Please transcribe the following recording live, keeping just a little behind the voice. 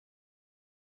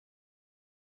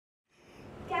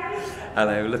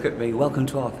Hello, look at me. Welcome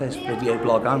to our first video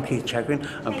blog. I'm Keith Chegwin.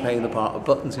 I'm playing the part of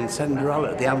Buttons in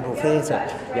Cinderella at the Anvil Theatre.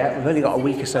 Yeah, we've only got a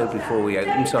week or so before we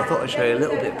open, so I thought I'd show you a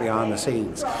little bit behind the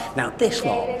scenes. Now, this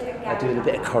lot are doing a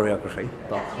bit of choreography.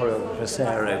 Got choreographer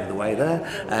Sarah over the way there.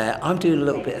 I'm doing a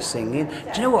little bit of singing. Do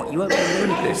you know what? You won't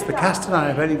believe this. The cast and I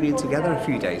have only been together a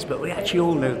few days, but we actually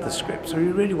all know the script, so we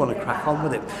really want to crack on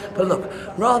with it. But look,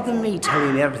 rather than me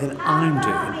telling you everything I'm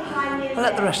doing, I'll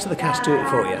let the rest of the cast do it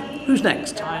for you. Who's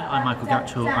next? Hi, I'm Michael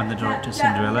Gatchell. I'm the director of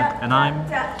Cinderella, and I'm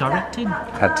directing.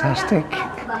 Fantastic.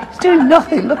 He's doing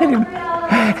nothing. Look at him.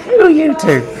 Who are you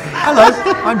two? Hello,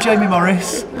 I'm Jamie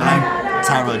Morris. I'm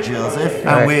Tara Joseph,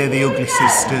 and we're the Ugly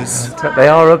Sisters. They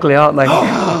are ugly, aren't they? You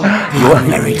are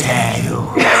very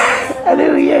tale. And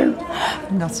who are you?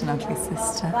 I'm not an ugly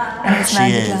sister. I'm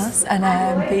Amanda Glass, and I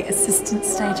am the assistant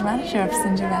stage manager of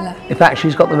Cinderella. In fact,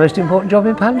 she's got the most important job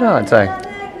in panto, I'd say.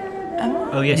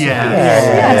 Oh, yes,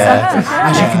 Yes,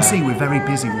 As you can see, we're very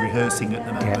busy rehearsing at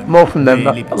the moment. Yeah, more from them,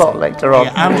 Really but a lot later on.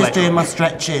 Yeah, I'm just doing my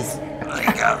stretches.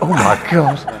 Oh my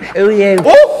God. Who are you?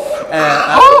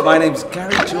 My name's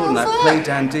Gary Jordan. I play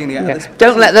Dandini. Yeah.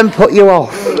 Don't let them put you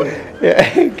off.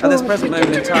 At this present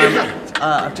moment in time,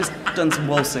 I've just done some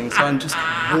waltzing, so I'm just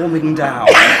warming down.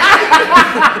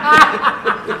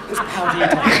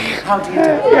 How do you do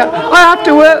it? Yeah, I have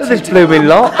to work with this blooming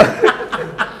lot.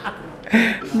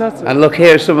 And look,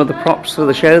 here are some of the props for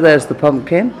the show. There's the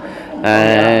pumpkin.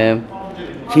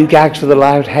 A few gags for the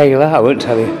loud hailer. I won't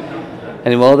tell you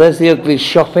anymore. There's the ugly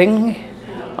shopping.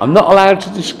 I'm not allowed to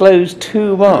disclose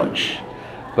too much,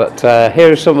 but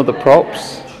here are some of the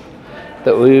props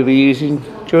that we will be using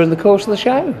during the course of the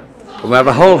show. And we have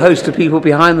a whole host of people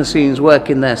behind the scenes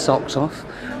working their socks off.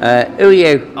 Who are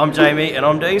you? I'm Jamie, and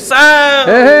I'm doing sound!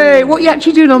 Hey, what are you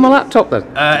actually doing on the laptop then?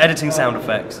 Editing sound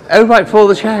effects. Oh, right, for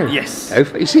the show? Yes. Oh,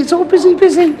 you see, it's all busy.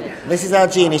 This is our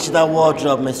Jeannie, she's our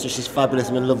wardrobe mistress, she's fabulous,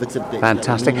 I'm in love with her bits.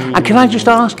 Fantastic. And can I just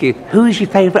ask you, who is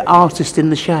your favourite artist in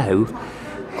the show?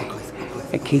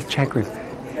 Keith Chegwin.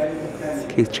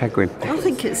 Keith Chegwin. I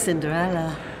think it's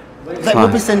Cinderella. That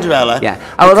would be Cinderella. Yeah.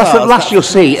 Oh, well, that's the last you'll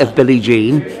see of Billie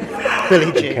Jean.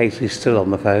 Billie Jean. In case he's still on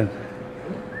the phone.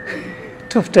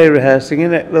 Tough day rehearsing,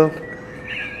 isn't it, love?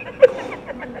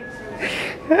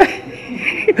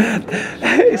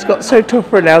 It's got so tough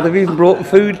for her now, they've even brought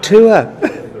food to her.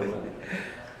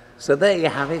 So there you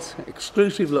have it,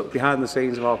 exclusive look behind the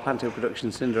scenes of our panto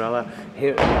production Cinderella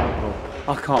here at the Anvil.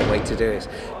 I can't wait to do it.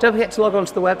 Don't forget to log on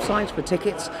to the website for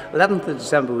tickets. 11th of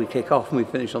December we kick off and we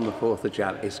finish on the 4th of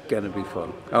Jan. It's going to be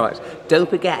fun. Alright, don't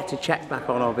forget to check back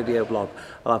on our video blog.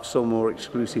 I'll have some more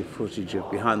exclusive footage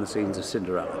of behind the scenes of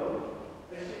Cinderella.